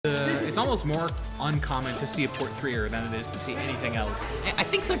It's almost more uncommon to see a port 3er than it is to see anything else. I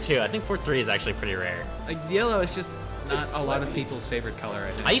think so too. I think port 3 is actually pretty rare. Like, yellow is just not a lot of people's favorite color,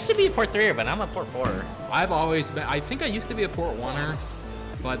 I think. I used to be a port 3er, but I'm a port 4er. I've always been, I think I used to be a port 1er,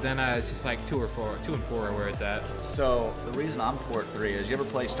 but then it's just like 2 and 4 are where it's at. So the reason I'm port 3 is, you ever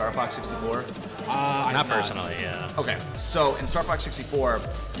play Star Fox 64? Not personally, yeah. Okay, so in Star Fox 64,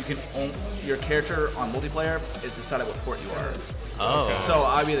 you can own, your character on multiplayer is decided what port you are. Oh. Okay. So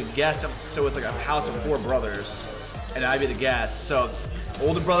I'd be the guest, so it's like a house of 4 brothers, and I'd be the guest. So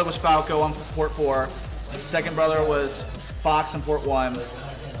older brother was Falco on port 4, the second brother was Fox on port 1,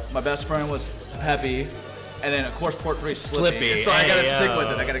 my best friend was Peppy, and then of course port 3 is Slippy. So I gotta stick with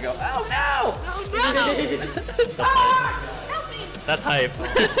it. I gotta go, oh no! That's hype.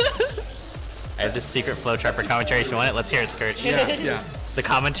 I have this secret flowchart for commentary. If you want it, let's hear it, Scourge. Yeah. The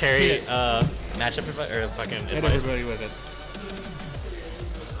commentary matchup or fucking Hit advice. everybody with it.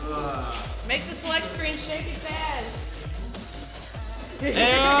 Make the select screen shake its ass.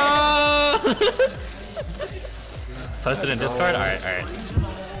 Post it in Discord? Alright.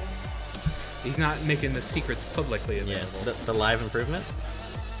 He's not making the secrets publicly Yeah, available. the live improvement?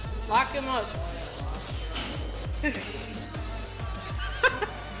 Lock him up.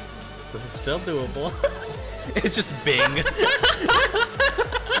 This is still doable. It's just Bing.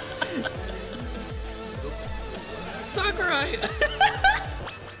 Sakurai!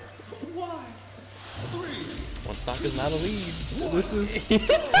 One stock is not a lead. This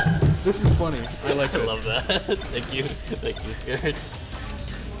is funny. I like I this. love that. Thank you, Scourge.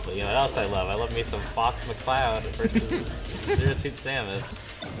 But you know what else I love? I love me some Fox McCloud versus Zero Suit Samus.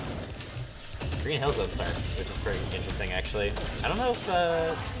 Green Hill Zone start, which is pretty interesting actually. I don't know if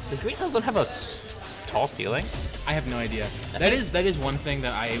does Green Hill Zone have a tall ceiling? I have no idea. That is one thing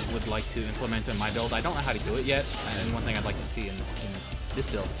that I would like to implement in my build. I don't know how to do it yet, and one thing I'd like to see in this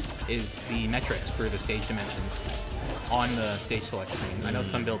build is the metrics for the stage dimensions on the stage select screen. I know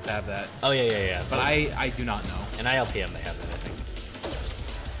some builds have that. Oh yeah. But I do not know. In ILPM they have it, I think.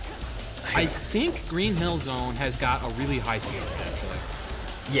 I think Green Hill Zone has got a really high ceiling actually.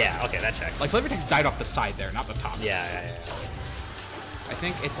 Yeah, okay, that checks. Like FlavorText died off the side there, not the top. Yeah. I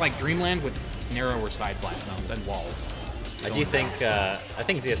think it's like Dreamland with narrower side blast zones and walls. I think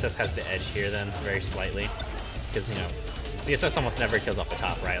ZSS has the edge here then, very slightly. Because, you know, ZSS almost never kills off the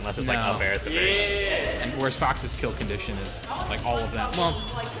top, right? Unless it's like up air at the very And whereas Fox's kill condition is like all of them. Well,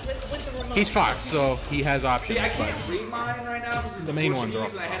 Like with the remote. he's Fox, so he has options. See, I but can't read mine right now because The main ones are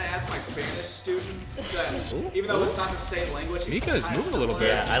Portuguese, and I had to ask my Spanish student that even though it's not the same language, it's Mika is kinda moving a little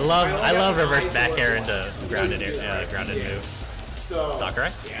similar. bit. Yeah, I love reverse back air into grounded move. So, Sakurai?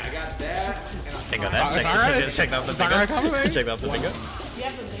 yeah, I got that. And I'm Check out fine. that. Check out the Sakurai bingo. compliment. Check out the bingo. You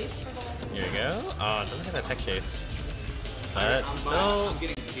have the base for the last. Here we go. Oh, it doesn't have that tech chase. But I'm still.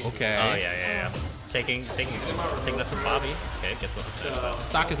 getting pieces. Okay. Oh yeah. Taking that from Bobby. Okay, gets the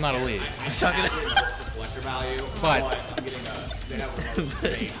Stock is not a lead. Collector value, But- I'm getting they have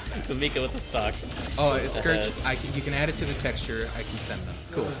a the Mika with the stock. Oh, it's Scourge. You can add it to the texture. I can send them.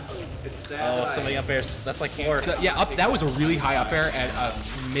 Cool. It's sad. Oh, that so many up airs. That's like 4. So yeah, that was a really high up air at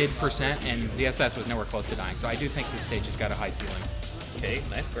mid%, and ZSS was nowhere close to dying. So I do think this stage has got a high ceiling. Okay,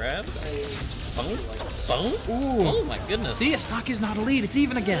 nice grabs. Boom. Boom. Ooh. Oh my goodness. See, a stock is not a lead. It's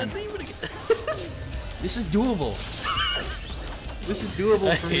even again. This is doable. This is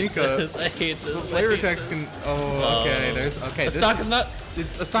doable for Mika. I hate this. FlavorText can. Oh, okay. There's okay. The stock is not.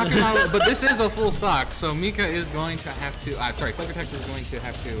 It's a stock is not, but this is a full stock. So Mika is going to have to. Sorry, FlavorText is going to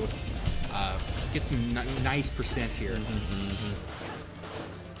have to get some nice percent here.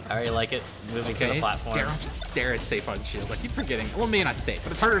 I already like it. Moving to the platform. Dare is safe on shield. I keep forgetting. Well, maybe not safe,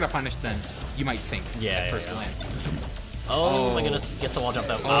 but it's harder to punish than you might think. Yeah, at first yeah. glance. Oh my goodness, gets the wall jump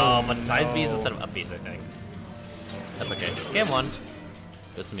out. Oh, but size B's instead of up B's, I think. That's okay. Game 1.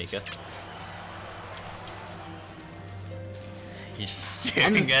 Goes to Mika. He's just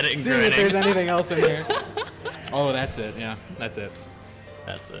staring at it and See if there's grinning. anything else in here. Oh, that's it. Yeah, that's it.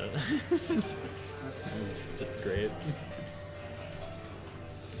 That's it. Just great.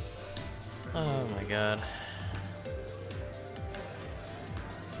 Oh my god.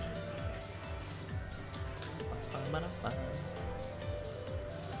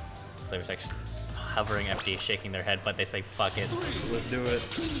 FlavorText hovering FD, shaking their head, but they say fuck it. Let's do it.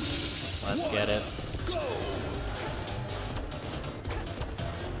 Let's get it.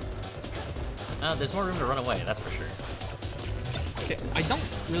 There's more room to run away, that's for sure. Okay, I don't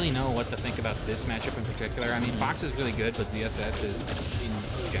really know what to think about this matchup in particular. I mean, Fox is really good, but ZSS is,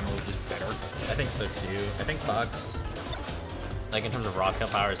 in general, just better. I think so too. I think Fox, like in terms of raw kill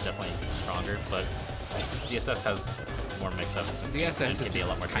power, is definitely stronger, but ZSS has more mix-ups. Since ZSS it is can be a just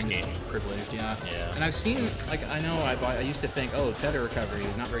lot more kind tricky. of privileged, yeah. Yeah. And I've seen, like, I know I used to think, oh, tether recovery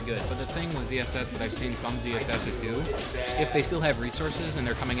is not very good. But the thing with ZSS that I've seen some ZSSs do, if they still have resources and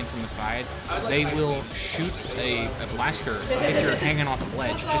they're coming in from the side, they will shoot a blaster if you're hanging off a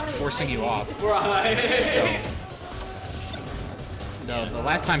ledge, just forcing you off. So, the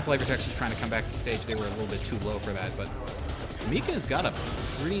last time FlavorText was trying to come back to stage, they were a little bit too low for that, but Mika's got a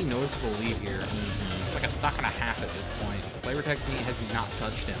pretty noticeable lead here. It's like a stock and a half at this point. FlavorText has not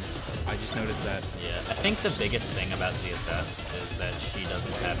touched him. I just noticed that. Yeah, I think the biggest thing about ZSS is that she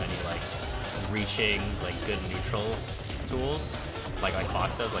doesn't have any like reaching, like good neutral tools, like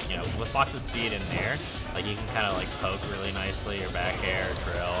Fox does. Like, you know, with Fox's speed in there, like you can kind of like poke really nicely or back air,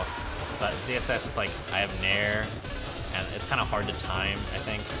 drill. But ZSS, it's like I have nair, and it's kind of hard to time, I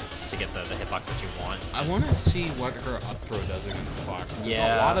think, to get the hitbox that you want. I want to see what her up throw does against Fox. 'Cause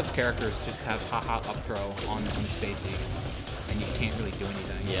Yeah. a lot of characters just have haha up throw on spacey, and you can't really do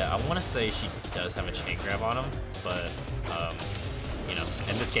anything. Yeah, I want to say she does have a chain grab on him, but, you know,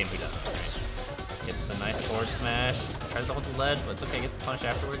 in this game he doesn't, right? Gets the nice forward smash, tries to hold the ledge, but it's okay, gets the punch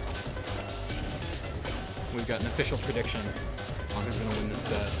afterwards. We've got an official prediction on who's going to win this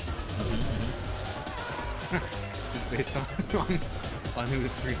set. Just based on who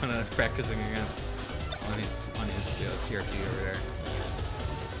Rihanna is practicing against on his CRT over there.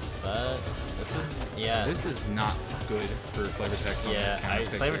 But this is, yeah. This is not good for FlavorText. On Yeah,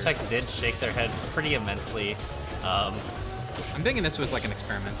 FlavorText did shake their head pretty immensely. I'm thinking this was like an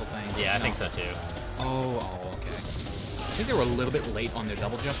experimental thing. Yeah, I No. think so too. Oh, okay. I think they were a little bit late on their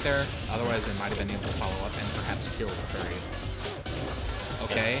double jump there. Otherwise, they might have been able to follow up and perhaps kill the fairy.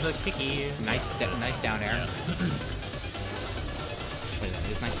 Okay. It's the kicky. Nice, nice down air. Yeah. Wait,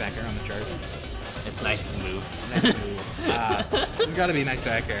 that is nice back air on the chart. It's nice move. Nice move. There's got to be nice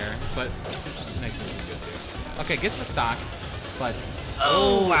back air, but nice move is good too. Okay, gets the stock, but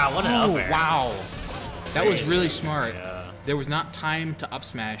Oh wow, what an up air. wow, that was Crazy. really smart. Yeah. There was not time to up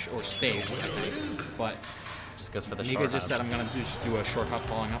smash or space, I think, but Just goes for the Mika short just hop. said I'm gonna just do a short hop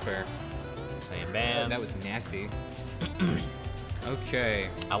falling up air. Saying bands. That was nasty. Okay.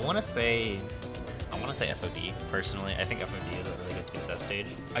 I want to say FOD personally. I think FOD is a really good success stage.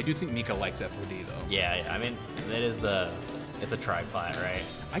 I do think Mika likes FOD though. Yeah, I mean, it's a tri-plat, right?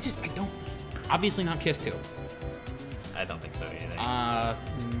 I don't. Obviously not Kiss 2. I don't think so either.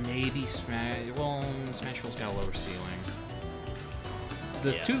 Maybe Smash. Well, Smashville's got a lower ceiling.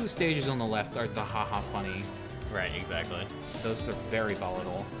 The Yeah. two stages on the left are the haha funny. Right, exactly. Those are very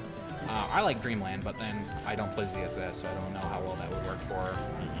volatile. I like Dreamland, but then I don't play ZSS, so I don't know how well that would work for her.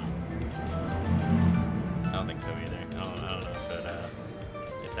 I don't think so either. I don't know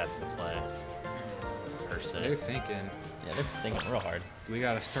if that's the play per se. They're thinking. Yeah, they're thinking real hard. We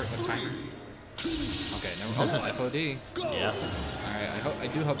gotta start the timer. Okay, never. Oh, FOD. Yeah. All right, I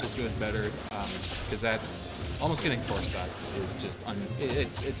do hope this goes better, because that's almost getting forced up is just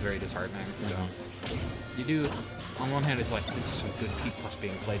it's very disheartening. So you do, on one hand, it's like this is some good P+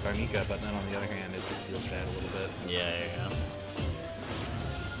 being played by Mika, but then on the other hand, it just feels bad a little bit. Yeah.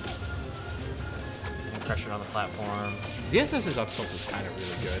 Getting pressured on the platform. ZSS's up tilt is kind of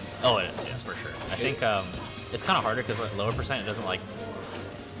really good. Oh, it is, yeah, for sure. I think it's kind of harder because like, lower percent, it doesn't like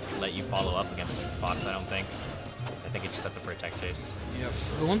let you follow up against Fox, I don't think. I think it just sets up for a tech chase. Yep.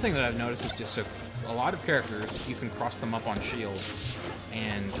 The one thing that I've noticed is just so a lot of characters, you can cross them up on shield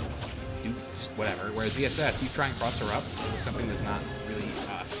and do just whatever. Whereas ZSS, you try and cross her up with something that's not really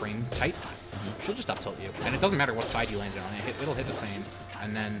frame tight, she'll just up tilt you, and it doesn't matter what side you landed on. It'll hit the same,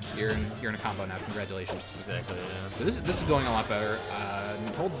 and then you're in a combo now. Congratulations. Exactly. Yeah. So this is going a lot better.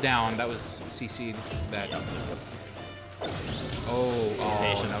 Holds down. That was CC'd. That. Yep. Oh,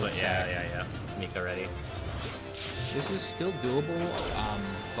 Patience, no but attack. yeah. Mika ready. This is still doable,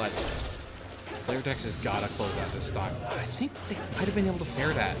 but FlavorText has got to close out this stock. I think they might have been able to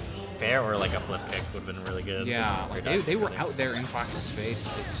fair that. Fair or like a flip kick would have been really good. Yeah, Or like dodge they were really. out there in Fox's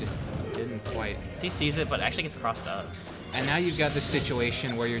face. It's just didn't quite. He sees it, but actually gets crossed up. And now you've got this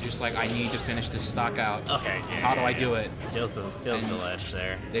situation where you're just like, I need to finish this stock out. Okay. Yeah, How do I do it? Steals the ledge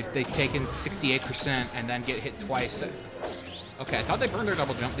there. They've taken 68% and then get hit twice. Okay, I thought they burned their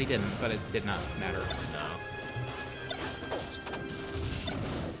double jump. They didn't, but it did not matter. No.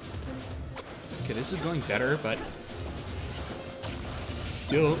 Okay, this is going better, but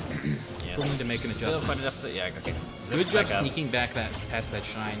still, Yeah. still need to make an Still adjustment. quite a deficit. Yeah. Okay. Good Zip job back up. sneaking back past that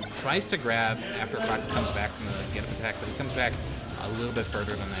shine. Tries to grab after Fox comes back from the get up attack, but he comes back a little bit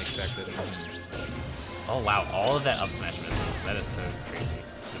further than I expected. Oh wow! All of that up smash misses. That is so crazy.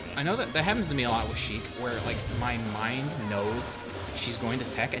 I know that happens to me a lot with Sheik, where like my mind knows she's going to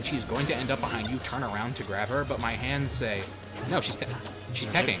tech and she's going to end up behind you, turn around to grab her, but my hands say, no, she's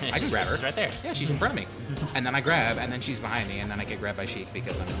teching. I can grab her. She's right there. Yeah, she's in front of me. And then I grab, and then she's behind me, and then I get grabbed by Sheik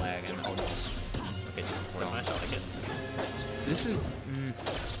because I'm in lag, and oh no. Okay, just forward smash, I like it. This is... I'm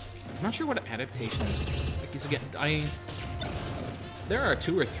not sure what adaptations... Like, this again, there are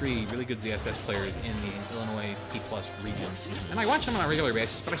 2 or 3 really good ZSS players in the Illinois P+ region, and I watch them on a regular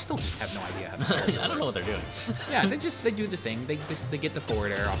basis, but I still just have no idea how to start. I don't know what they're doing. Yeah, they do the thing. They get the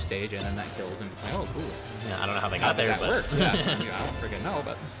forward air off stage, and then that kills, and it's like, oh, cool. Yeah, I don't know how they How got does there, that but work? Yeah, I don't freaking know,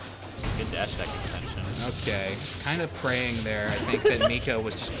 but... good dash deck extension. Okay, kind of praying there. I think that Mika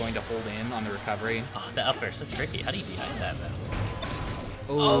was just going to hold in on the recovery. Oh, the up air, so tricky. How do you behind that, though?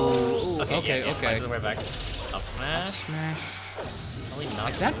 Oh, okay. okay. Finds the way back. Up smash. Smash. Probably not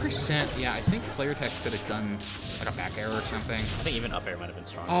Like that percent, yeah, I think FlavorText could have done like a back air or something. I think even up air might have been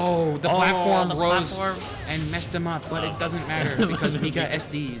stronger. Oh, the platform the rose platform. and messed him up, but it doesn't matter because Mika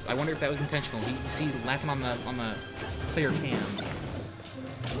SDs. I wonder if that was intentional. You see laughing on the player cam.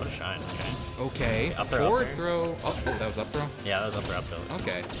 What a shine. Okay. Okay. Up throw, Forward up air. throw. Oh, that was up throw? Yeah, that was up throw, up throw.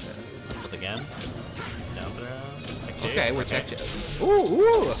 Okay. Just again. Down throw. Tech chase. Okay, we're tech chase.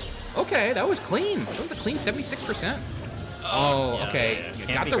 Ooh. Okay, that was clean. That was a clean 76%. Oh, Yeah, okay. yeah. You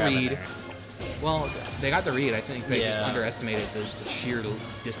Can't got be the grabbing read. there. Well, they got the read. I think they just Yeah. underestimated the sheer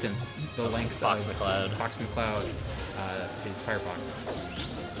distance, the length Fox of McCloud. Fox McCloud, his Firefox.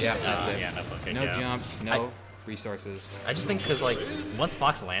 Yeah, that's it. Yeah, no focus, No yeah. jump, no resources. I just think because like once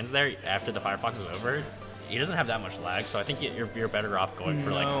Fox lands there after the Firefox is over, he doesn't have that much lag. So I think you're better off going for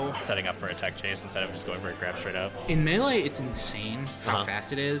No. like setting up for a tech chase instead of just going for a grab straight up. In Melee, it's insane how Uh-huh.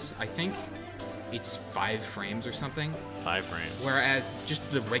 fast it is. I think it's 5 frames or something. 5 frames. Whereas just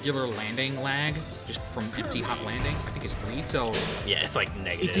the regular landing lag, just from empty hot landing, I think is 3. So Yeah, it's like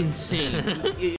negative. it's insane.